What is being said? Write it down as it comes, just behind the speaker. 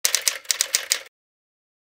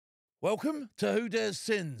Welcome to Who Dares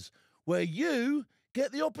Sins, where you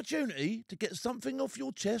get the opportunity to get something off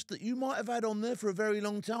your chest that you might have had on there for a very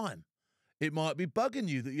long time. It might be bugging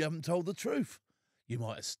you that you haven't told the truth. You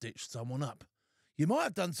might have stitched someone up. You might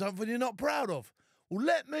have done something you're not proud of. Well,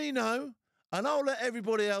 let me know, and I'll let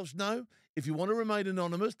everybody else know. If you want to remain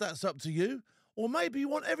anonymous, that's up to you. Or maybe you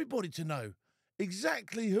want everybody to know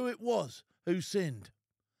exactly who it was who sinned.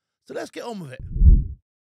 So let's get on with it.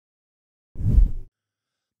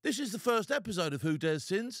 This is the first episode of Who Dares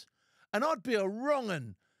Sins, and I'd be a wrong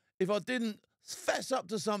 'un if I didn't fess up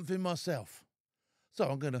to something myself. So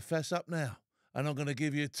I'm going to fess up now, and I'm going to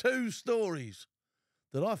give you 2 stories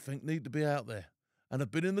that I think need to be out there and have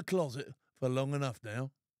been in the closet for long enough now.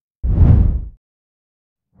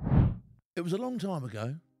 It was a long time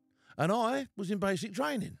ago, and I was in basic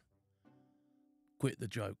training. Quit the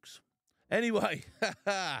jokes. Anyway,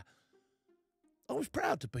 I was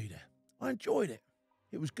proud to be there. I enjoyed it.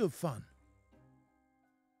 It was good fun.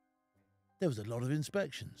 There was a lot of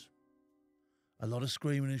inspections, a lot of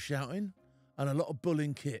screaming and shouting, and a lot of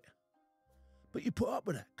bullying kit. But you put up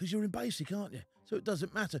with that because you're in basic, aren't you? So it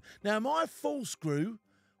doesn't matter. Now, my full screw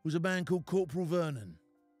was a man called Corporal Vernon,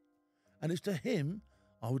 and it's to him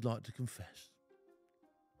I would like to confess.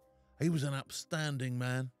 He was an upstanding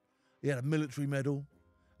man. He had a military medal.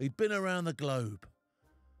 He'd been around the globe.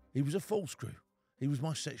 He was a full screw. He was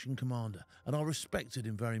my section commander, and I respected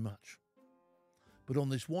him very much. But on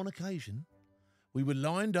this one occasion, we were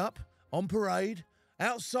lined up on parade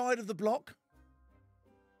outside of the block,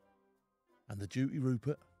 and the duty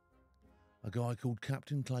Rupert, a guy called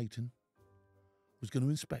Captain Clayton, was going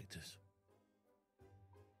to inspect us.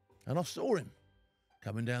 And I saw him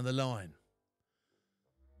coming down the line.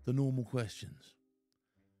 The normal questions.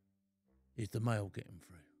 Is the mail getting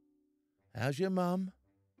through? How's your mum?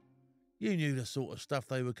 You knew the sort of stuff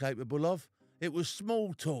they were capable of. It was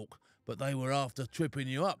small talk, but they were after tripping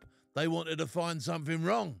you up. They wanted to find something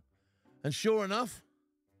wrong. And sure enough,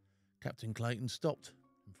 Captain Clayton stopped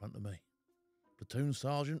in front of me. Platoon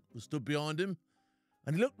sergeant was stood behind him,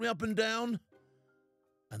 and he looked me up and down,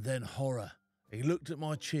 and then horror. He looked at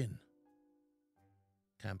my chin.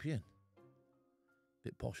 Campion.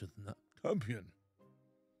 Bit posher than that. Campion,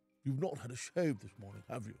 you've not had a shave this morning,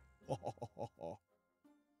 have you?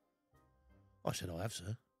 I said, I have,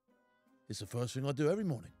 sir. It's the first thing I do every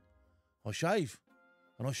morning. I shave,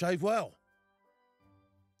 and I shave well.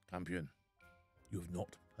 Campion, you have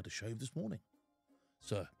not had a shave this morning.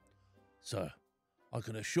 Sir, I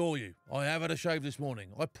can assure you, I have had a shave this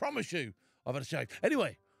morning. I promise you, I've had a shave.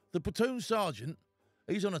 Anyway, the platoon sergeant,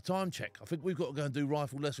 he's on a time check. I think we've got to go and do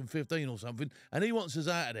rifle lesson 15 or something, and he wants us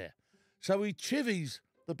out of there. So he chivies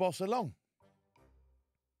the boss along.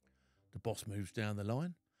 The boss moves down the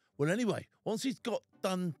line. Well, anyway, once he's got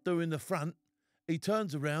done doing the front, he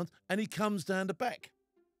turns around and he comes down the back.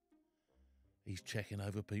 He's checking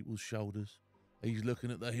over people's shoulders. He's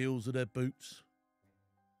looking at the heels of their boots.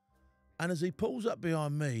 And as he pulls up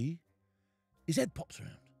behind me, his head pops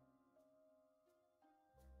around.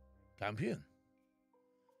 Campion,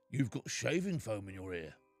 you've got shaving foam in your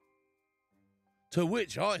ear. To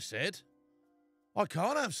which I said, I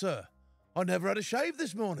can't have, sir. I never had a shave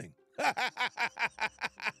this morning.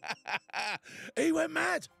 He went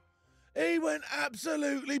mad. He went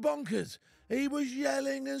absolutely bonkers. He was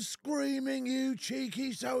yelling and screaming, you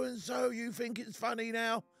cheeky so-and-so, you think it's funny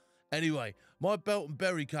now? Anyway, my belt and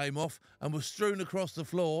berry came off and was strewn across the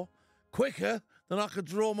floor quicker than I could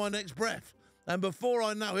draw my next breath. And before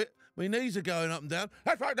I know it, my knees are going up and down.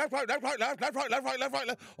 Left, right, left, right, left, right, left, left, right, left, right, left, right,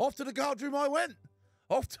 left. Off to the guard room I went.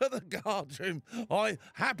 Off to the guard room I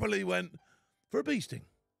happily went for a beasting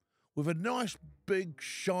with a nice big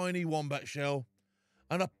shiny wombat shell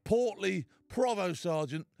and a portly provost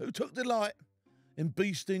sergeant who took delight in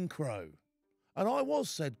beasting Crow. And I was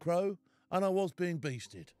said Crow, and I was being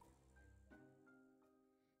beasted.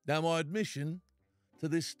 Now my admission to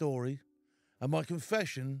this story and my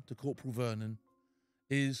confession to Corporal Vernon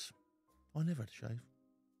is I never had a shave.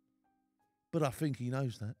 But I think he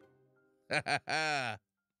knows that.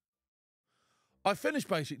 I finished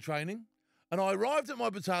basic training and I arrived at my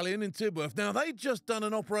battalion in Tidworth. Now, they'd just done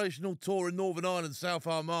an operational tour in Northern Ireland, South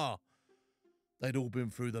Armagh. They'd all been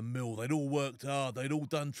through the mill. They'd all worked hard. They'd all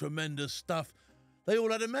done tremendous stuff. They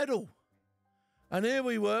all had a medal. And here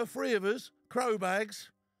we were, 3 of us, Crowbags,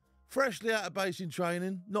 freshly out of basic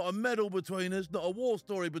training, not a medal between us, not a war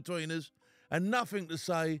story between us, and nothing to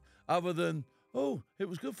say other than, oh, it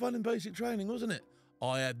was good fun in basic training, wasn't it?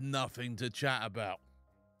 I had nothing to chat about.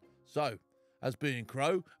 So, as being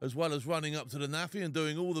Crow, as well as running up to the naffy and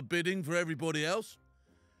doing all the bidding for everybody else,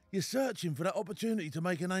 you're searching for that opportunity to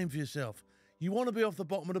make a name for yourself. You want to be off the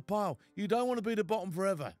bottom of the pile. You don't want to be the bottom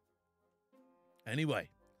forever. Anyway,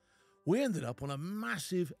 we ended up on a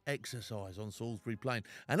massive exercise on Salisbury Plain.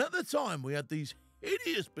 And at the time, we had these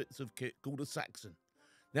hideous bits of kit called a Saxon.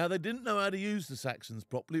 Now, they didn't know how to use the Saxons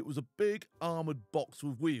properly. It was a big armoured box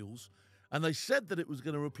with wheels, and they said that it was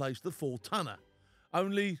going to replace the 4-tonner.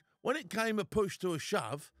 Only when it came a push to a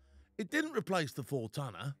shove, it didn't replace the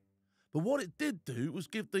 4-tonner. But what it did do was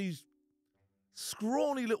give these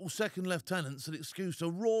scrawny little second lieutenants an excuse to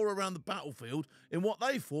roar around the battlefield in what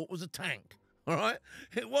they thought was a tank. All right?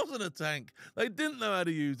 It wasn't a tank. They didn't know how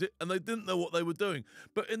to use it, and they didn't know what they were doing.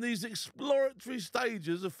 But in these exploratory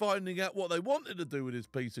stages of finding out what they wanted to do with this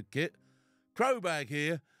piece of kit, Crowbag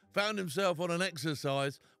here found himself on an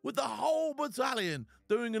exercise with the whole battalion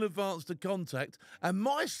doing an advance to contact, and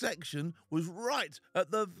my section was right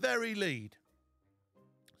at the very lead.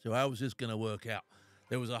 So how was this going to work out?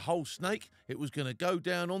 There was a whole snake. It was going to go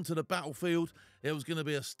down onto the battlefield. There was going to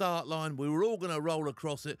be a start line. We were all going to roll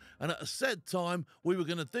across it. And at a said time, we were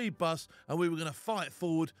going to debus and we were going to fight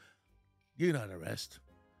forward. You know the rest.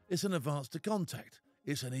 It's an advance to contact.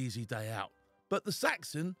 It's an easy day out. But the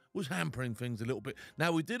Saxon was hampering things a little bit.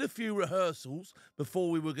 Now, we did a few rehearsals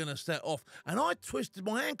before we were going to set off. And I twisted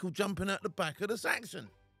my ankle jumping out the back of the Saxon.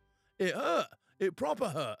 It hurt. It proper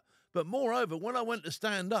hurt. But moreover, when I went to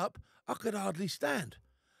stand up, I could hardly stand.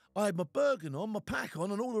 I had my Bergen on, my pack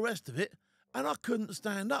on, and all the rest of it, and I couldn't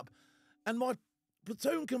stand up. And my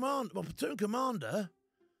platoon commander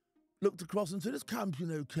looked across and said, "Is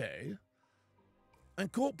Campion okay?"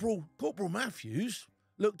 And Corporal Matthews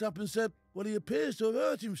looked up and said, "Well, he appears to have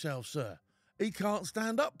hurt himself, sir. He can't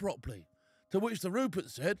stand up properly." To which the Rupert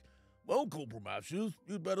said, "Well, Corporal Matthews,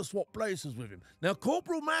 you'd better swap places with him." Now,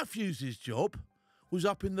 Corporal Matthews' job was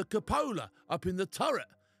up in the cupola, up in the turret,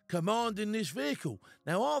 commanding this vehicle.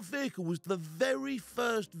 Now, our vehicle was the very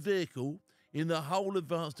first vehicle in the whole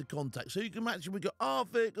advance to contact. So you can imagine we got our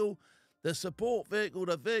vehicle, the support vehicle,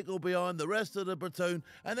 the vehicle behind, the rest of the platoon,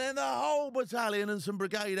 and then the whole battalion and some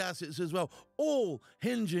brigade assets as well, all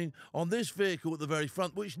hinging on this vehicle at the very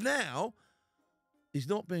front, which now is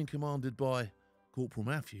not being commanded by Corporal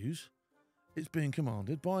Matthews. It's being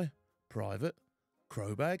commanded by Private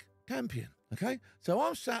Crowbag Campion. Okay, so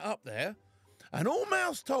I'm sat up there, and all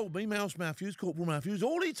Mouse told me, Mouse Matthews, Corporal Matthews,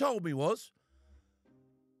 all he told me was,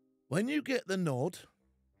 when you get the nod,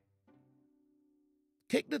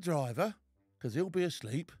 kick the driver, because he'll be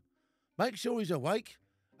asleep, make sure he's awake,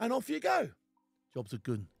 and off you go. Jobs are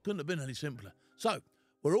good. Couldn't have been any simpler. So,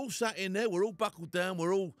 we're all sat in there, we're all buckled down,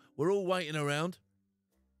 we're all waiting around,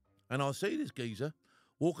 and I see this geezer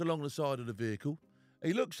walk along the side of the vehicle.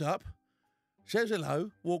 He looks up, says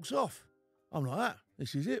hello, walks off. I'm like, "Ah,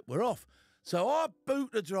 this is it, we're off." So I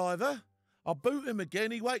boot the driver, I boot him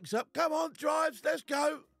again, he wakes up, "Come on, drives, let's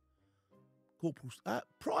go."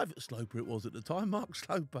 Private Sloper it was at the time, Mark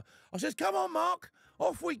Sloper. I says, "Come on, Mark,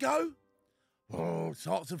 off we go." Oh,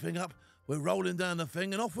 starts the thing up, we're rolling down the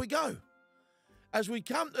thing, and off we go. As we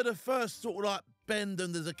come to the first sort of like bend,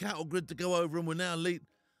 and there's a cattle grid to go over, and we're now lead,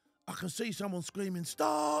 I can see someone screaming,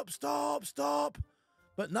 "Stop, stop, stop."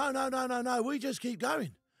 But no, we just keep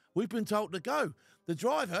going. We've been told to go. The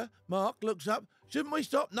driver, Mark, looks up. "Shouldn't we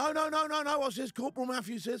stop?" No. I says, Corporal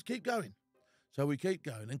Matthews says, "Keep going." So we keep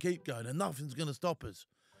going, and nothing's going to stop us.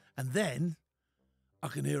 And then I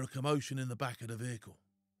can hear a commotion in the back of the vehicle.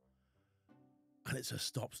 And it's a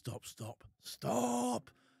stop. Stop.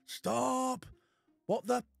 What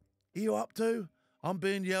the are you up to? I'm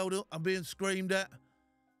being yelled at. I'm being screamed at.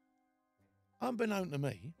 Unbeknown to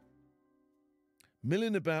me,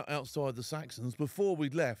 milling about outside the Saxons before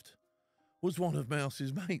we'd left was one of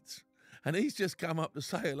Mouse's mates. And he's just come up to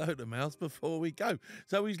say hello to Mouse before we go.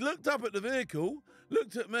 So he's looked up at the vehicle,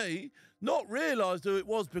 looked at me, not realised who it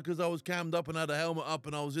was because I was cammed up and had a helmet up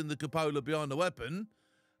and I was in the cupola behind the weapon,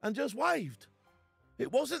 and just waved.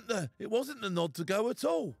 It wasn't the nod to go at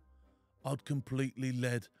all. I'd completely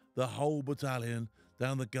led the whole battalion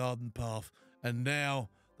down the garden path, and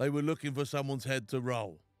now they were looking for someone's head to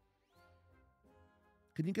roll.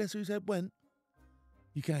 Can you guess whose head went?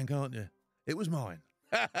 You can, can't you? It was mine.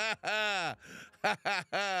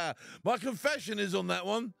 My confession is on that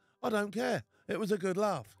one. I don't care. It was a good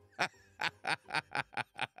laugh.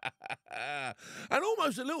 And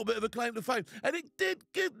almost a little bit of a claim to fame. And it did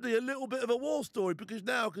give me a little bit of a war story, because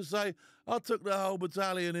now I can say I took the whole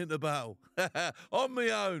battalion into battle on my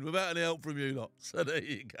own without any help from you lot. So there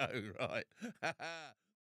you go, right.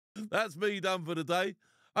 That's me done for the day.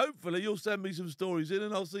 Hopefully you'll send me some stories in,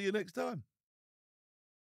 and I'll see you next time.